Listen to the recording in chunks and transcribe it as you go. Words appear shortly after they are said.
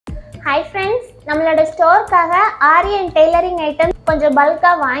Hi friends, நம்மளோட ஸ்டோர்க்காக ஆரி and tailoring items கொஞ்சம்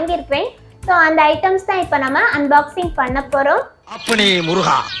பல்கா வாங்கியிருக்கேன். ஸோ அந்த ஐட்டம்ஸ் தான் இப்போ நம்ம அன்பாக்சிங் பண்ண போகிறோம். அப்பனே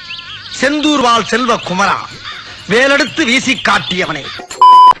முருகா, செந்தூர் வாழ் செல்வ குமரா, வேலெடுத்து வீசி காட்டியவனே,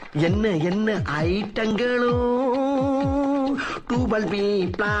 என்ன என்ன ஐட்டங்களும் டூபல் பி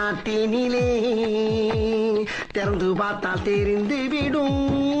பிளாட்டினிலே திறந்து பார்த்தால் தெரிந்து விடும்.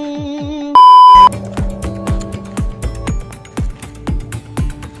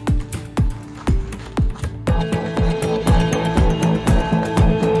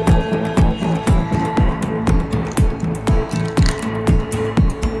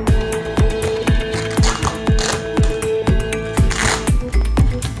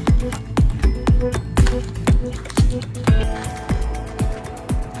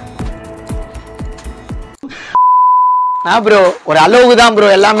 ப்ரோ ஒரு அளவுக்கு தான் ப்ரோ,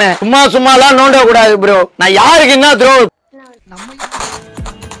 எல்லாமே சும்மாலாம் நோண்ட கூடாது ப்ரோ. நான் யாருக்கு என்ன த்ரோ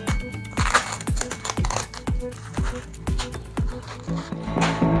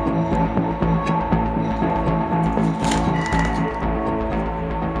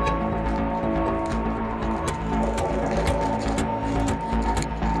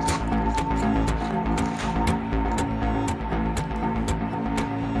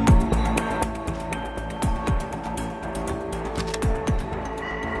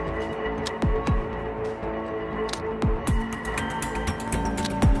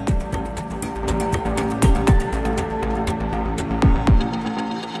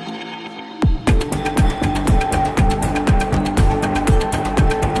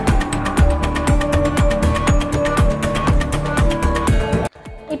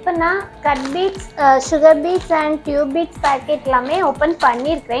இப்போ நான் cut beads, sugar beads and tube beads packet எல்லாமே ஓப்பன்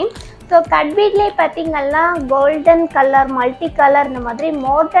பண்ணியிருக்கிறேன். ஸோ கட் பீட்லேயே பார்த்தீங்கன்னா கோல்டன் கலர், மல்டி கலர், இந்த மாதிரி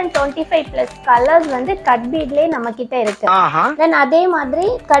மோர் தென் 25+ கலர்ஸ் வந்து கட் பீட்லேயே நம்மக்கிட்ட இருக்கு. தென் அதே மாதிரி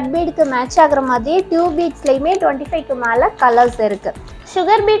கட் பீடுக்கு மேட்ச் ஆகுற மாதிரி டியூப் பீட்ஸ்லேயுமே 25க்கு மேலே கலர்ஸ் இருக்கு.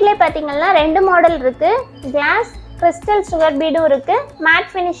 சுகர் பீட்லேயே பார்த்தீங்கன்னா 2 மாடல் இருக்கு. கிளாஸ் கிறிஸ்டல் சுகர் பீடும் இருக்கு, மேட்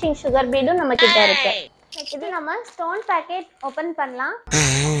ஃபினிஷிங் சுகர் பீடும் நம்மக்கிட்ட இருக்கு. இது நம்ம ஸ்டோன் பேக்கெட் ஓப்பன் பண்ணலாம்.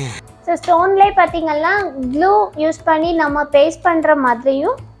 ஸோ ஸ்டோன்லேயே பார்த்தீங்கன்னா க்ளூ யூஸ் பண்ணி நம்ம பேஸ்ட் பண்ணுற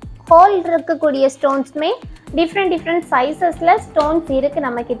மாதிரியும் ஹோல் இருக்கக்கூடிய ஸ்டோன்ஸுமே டிஃப்ரெண்ட் சைஸஸில் ஸ்டோன்ஸ் இருக்குது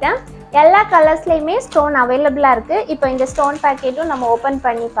நம்மக்கிட்ட. எல்லா கலர்ஸ்லேயுமே ஸ்டோன் அவைலபிளாக இருக்குது. இப்போ இந்த ஸ்டோன் பேக்கெட்டும் நம்ம ஓப்பன்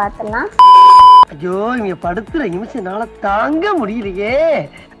பண்ணி பார்த்துடலாம். ஐயோ, இங்க படுத்துற நிமிஷம்னால தாங்க முடியலையே.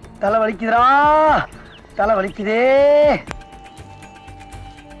 தலை வலிக்குதுடா, தலை வலிக்குதே.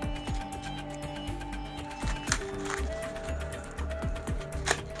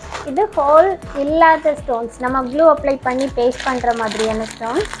 இது ஹோல் இல்லாத ஸ்டோன்ஸ், நம்ம க்ளூ அப்ளை பண்ணி பேஸ்ட் பண்ணுற மாதிரியான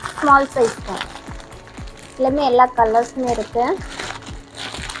ஸ்டோன்ஸ், ஸ்மால் சைஸ் ஸ்டோன். எல்லாமே எல்லா கலர்ஸுமே இருக்குது.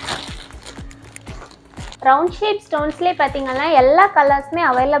 ரவுண்ட் ஷேப் ஸ்டோன்ஸ்லேயே பார்த்தீங்கன்னா எல்லா கலர்ஸுமே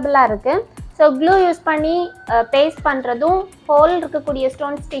அவைலபிளாக இருக்குது. ஸோ க்ளூ யூஸ் பண்ணி பேஸ்ட் பண்ணுறதும் ஹோல் இருக்கக்கூடிய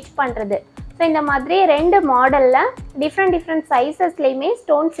ஸ்டோன் ஸ்டிச் பண்ணுறது. ஸோ இந்த மாதிரி 2 மாடலில் டிஃப்ரெண்ட் சைஸஸ்லேயுமே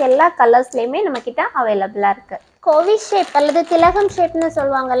ஸ்டோன்ஸ் எல்லா கலர்ஸ்லேயுமே நம்மக்கிட்ட அவைலபிளாக இருக்குது. கோவி ஷேப் அல்லது திலகம் ஷேப்னு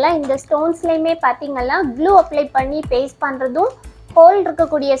சொல்லுவாங்கள்ல, இந்த ஸ்டோன்ஸ்லேயுமே பார்த்தீங்கன்னா க்ளூ அப்ளை பண்ணி பேஸ்ட் பண்ணுறதும் ஹோல்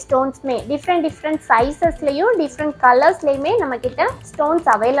இருக்கக்கூடிய ஸ்டோன்ஸுமே டிஃப்ரெண்ட் சைஸஸ்லேயும் டிஃப்ரெண்ட் கலர்ஸ்லேயுமே நம்மக்கிட்ட ஸ்டோன்ஸ்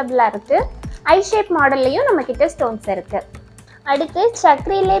அவைலபிளாக இருக்குது. ஐ ஷேப் மாடல்லையும் நம்மக்கிட்ட ஸ்டோன்ஸ் இருக்குது. அடுத்து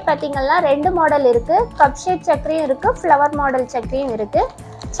சக்கரிலே பார்த்தீங்கன்னா 2 மாடல் இருக்குது. கப் ஷேப் சக்கரியும் இருக்குது, ஃப்ளவர் மாடல் சக்கரியும் இருக்குது.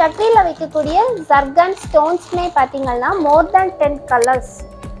 சக்கரியில் வைக்கக்கூடிய ஜர்கன் ஸ்டோன்ஸ்மே பார்த்தீங்கன்னா மோர் தேன் 10 கலர்ஸ்.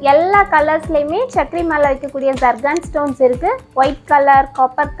 எல்லா கலர்ஸ்லேயுமே சக்கரி மேலே வைக்கக்கூடிய ஜர்கன் ஸ்டோன்ஸ் இருக்குது. White colour,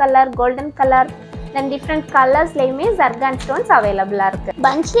 copper colour, golden colour, தென் டிஃப்ரெண்ட் கலர்ஸ்லேயுமே ஜர்கன் ஸ்டோன்ஸ் அவைலபிளாக இருக்குது.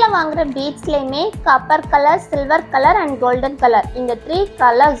 பஞ்சில் வாங்குகிற பீட்ஸ்லேயுமே copper colour, silver colour and golden colour, இந்த 3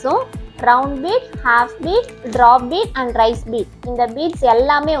 கலர்ஸும் round beat, half beat, drop beat and rise beat, இந்த பீட்ஸ்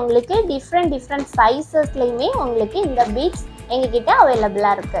எல்லாமே உங்களுக்கு டிஃப்ரெண்ட் சைஸஸ்லேயுமே உங்களுக்கு இந்த பீட்ஸ் எங்ககிட்ட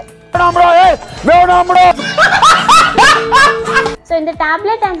அவைலபிளாக இருக்குது. ஸோ இந்த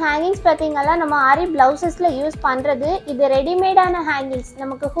டேப்லெட் அண்ட் ஹேங்கிங்ஸ் பார்த்தீங்கன்னா நம்ம ஆரி பிளவுசஸில் யூஸ் பண்ணுறது. இது ரெடிமேடான ஹேங்கிங்ஸ்,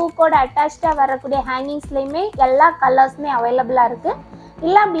 நமக்கு ஹூக்கோட அட்டாச்சாக வரக்கூடிய ஹேங்கிங்ஸ்லேயுமே எல்லா கலர்ஸுமே அவைலபிளாக இருக்குது.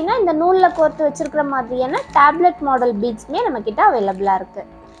 இல்லை அப்படின்னா இந்த நூலில் கோர்த்து வச்சுருக்கிற மாதிரியான டேப்லெட் மாடல் பீட்ஸுமே நம்மக்கிட்ட அவைலபிளாக இருக்குது.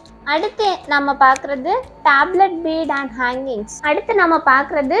 அடுத்து நம்ம பார்க்குறது டேப்லெட் பீட் அண்ட் ஹேங்கிங்ஸ். அடுத்து நம்ம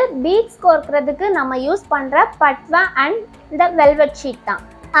பார்க்குறது பீட்ஸ் கோர்க்கிறதுக்கு நம்ம யூஸ் பண்ணுற பட்வா அண்ட் இந்த வெல்வெட் ஷீட் தான்.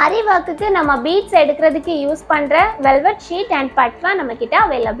 அரிவாக்குக்கு நம்ம பீட்ஸ் எடுக்கிறதுக்கு யூஸ் பண்ணுற வெல்வெட் ஷீட் அண்ட் பட்வா நம்மக்கிட்ட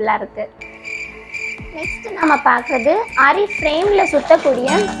அவைலபிளாக இருக்குது. நெக்ஸ்ட் நம்ம பார்க்குறது ஆரி ஃப்ரேமில் சுற்றக்கூடிய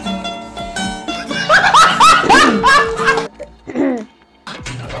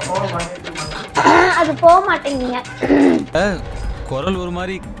அது போக மாட்டேங்க. குரல் ஒரு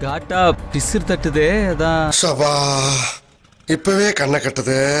மாதிரி காட்டா பிசிறு தட்டுதே. அதான் சபா இப்பவே கண்ணை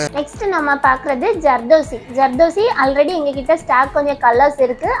கட்டுது. நெக்ஸ்ட் நம்ம பார்க்குறது ஜர்தோசி. ஜர்தோசி ஆல்ரெடி எங்ககிட்ட ஸ்டாக் கொஞ்சம் கலர்ஸ்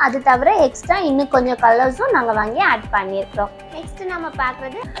இருக்கு. அது தவிர எக்ஸ்ட்ரா இன்னும் கொஞ்சம் கலர்ஸும் நாங்கள் வாங்கி ஆட் பண்ணியிருக்கிறோம். நெக்ஸ்ட் நம்ம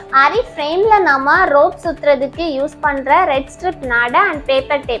பார்க்குறது ஆரி ஃப்ரேம்ல நம்ம ரோப் சுற்றுறதுக்கு யூஸ் பண்ணுற ரெட் ஸ்ட்ரிப் நாடா அண்ட்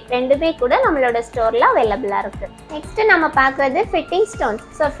பேப்பர் டேப் ரெண்டுமே கூட நம்மளோட ஸ்டோரில் அவைலபிளாக இருக்கு. நெக்ஸ்ட் நம்ம பார்க்குறது ஃபிட்டிங் ஸ்டோன்ஸ்.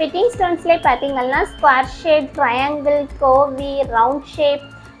 ஸோ ஃபிட்டிங் ஸ்டோன்ஸ்லேயே பார்த்தீங்கன்னா ஸ்கொயர் ஷேப், ட்ரையாங்கிள், கோவி, ரவுண்ட் ஷேப்,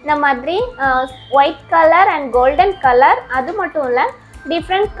 இந்த மாதிரி white colour and golden colour, அது மட்டும் இல்லை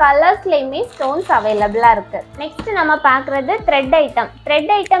டிஃப்ரெண்ட் கலர்ஸ்லேயுமே ஸ்டோன்ஸ் அவைலபிளாக இருக்குது. நெக்ஸ்ட் நம்ம பார்க்குறது த்ரெட் ஐட்டம். த்ரெட்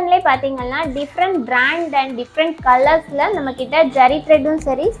ஐட்டம்லேயே பார்த்தீங்கன்னா டிஃப்ரெண்ட் பிராண்ட் அண்ட் டிஃப்ரெண்ட் கலர்ஸில் நம்மக்கிட்ட ஜரி த்ரெட்டும்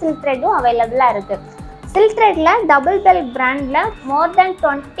சரி சில்க் த்ரெட்டும் அவைலபிளாக இருக்குது. சில்க் த்ரெட்டில் டபுள் பெல் பிராண்டில் மோர் தென்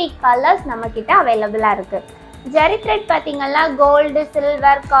 20 கலர்ஸ் நம்மக்கிட்ட அவைலபிளாக இருக்குது. ஜரி த்ரெட் பார்த்தீங்கன்னா கோல்டு,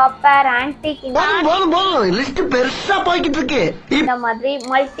 சில்வர், காப்பர், ஆன்டிக், இந்த மாதிரி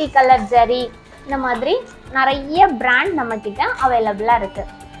மல்டி கலர் ஜரி, இந்த மாதிரி நிறைய பிராண்ட் நம்ம கிட்ட அவைலபிளா இருக்கு.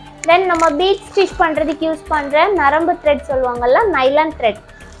 தென் நம்ம பீட் ஸ்டிச் பண்றதுக்கு யூஸ் பண்ற நரம்பு த்ரெட் சொல்லுவாங்கல்ல, நைலான் த்ரெட்.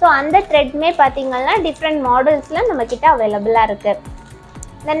 ஸோ அந்த த்ரெட்மே பார்த்தீங்கன்னா டிஃப்ரெண்ட் மாடல்ஸ்ல நம்ம கிட்ட அவைலபிளா இருக்கு.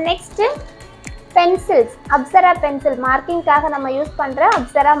 Then next pencils. Apsara pencil மார்க்கிங்காக நம்ம யூஸ் பண்ணுற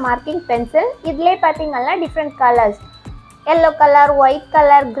அப்சரா மார்க்கிங் பென்சில். இதுலேயே பார்த்தீங்கன்னா different colours, yellow colour, white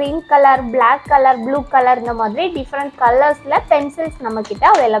colour, green colour, black colour, blue colour, இந்த மாதிரி டிஃப்ரெண்ட் கலர்ஸில் பென்சில்ஸ் நம்மக்கிட்ட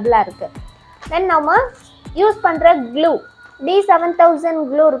அவைலபிளாக இருக்குது. தென் நம்ம யூஸ் பண்ணுற க்ளூ D7000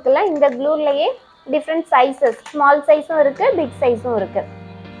 க்ளூ இருக்குல்ல, இந்த க்ளூலேயே டிஃப்ரெண்ட் சைஸஸ், ஸ்மால் சைஸும் இருக்குது, பிக் சைஸும் இருக்குது.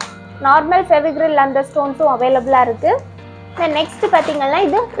 நார்மல் ஃபெவிக்ரில் அந்த ஸ்டோன்ஸும் அவைலபிளாக இருக்குது. நெக்ஸ்ட் பாத்தீங்கன்னா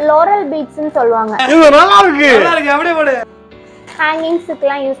இது லோரல் பீட்ஸ்னு சொல்லுவாங்க.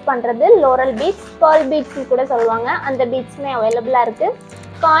 ஹேங்கிங்ஸுக்குலாம் யூஸ் பண்றது லோரல் பீட்ஸ், பேர்ல் பீட்ஸ் கூட சொல்லுவாங்க. அந்த பீட்ஸ்மே அவைலபிளா இருக்கு.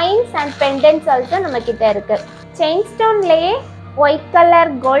 காயின்ஸ் அண்ட் பெண்டன்ட்ஸ் ஆல்சோ நம்ம கிட்ட இருக்கு. Chain ஸ்டோன்லயே white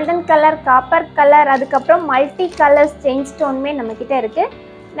colour, golden colour, copper colour, அதுக்கப்புறம் மல்டி கலர்ஸ் செயின் ஸ்டோன்மே நம்ம கிட்ட இருக்கு.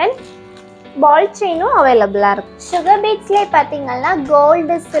 தென் பால் செயினும் அவைலபிளாக இருக்குது. சுகர் பீட்ஸ்லேயே பார்த்தீங்கன்னா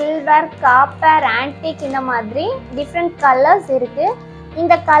கோல்டு, சில்வர், காப்பர், ஆன்டிக், இந்த மாதிரி டிஃப்ரெண்ட் கலர்ஸ் இருக்குது.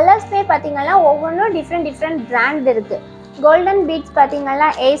 இந்த கலர்ஸ்மே பார்த்தீங்கன்னா ஒவ்வொன்றும் டிஃப்ரெண்ட் பிராண்ட் இருக்குது. கோல்டன் பீட்ஸ் பார்த்தீங்கன்னா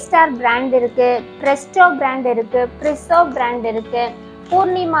A-ஸ்டார் பிராண்ட் இருக்குது, ப்ரெஸ்டோ பிராண்ட் இருக்குது, ப்ரிசோ பிராண்ட் இருக்குது,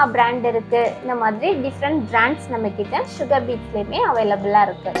 பூர்ணிமா பிராண்ட் இருக்குது. இந்த மாதிரி டிஃப்ரெண்ட் பிராண்ட்ஸ் நம்மக்கிட்ட சுகர் பீட்ஸ்லேயுமே அவைலபிளாக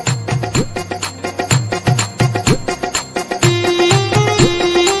இருக்குது.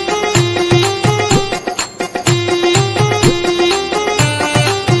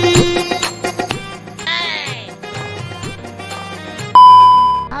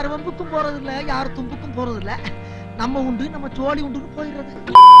 வம்புக்கும் போறது இல்ல, யார் தும்புக்கும் போறது இல்ல, நம்ம உண்டு நம்ம சோழி உண்டு போயிடுறது.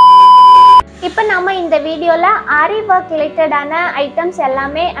 இப்போ நம்ம இந்த வீடியோல ஆரி ஒர்க் ரிலேட்டடான ஐட்டம்ஸ்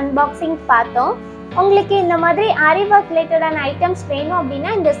எல்லாமே அன்பாக்சிங் பார்த்தோம். உங்களுக்கு இந்த மாதிரி ஆரி ஒர்க் ரிலேட்டடான ஐட்டம்ஸ் வேணும்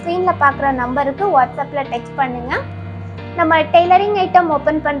அப்படின்னா இந்த ஸ்க்ரீன்ல பார்க்குற நம்பருக்கு வாட்ஸ்அப்ல டெக்ஸ்ட் பண்ணுங்க. நம்ம டெய்லரிங் ஐட்டம்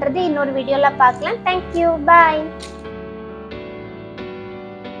ஓப்பன் பண்றது இன்னொரு வீடியோல பார்க்கலாம். தேங்க்யூ, பாய்.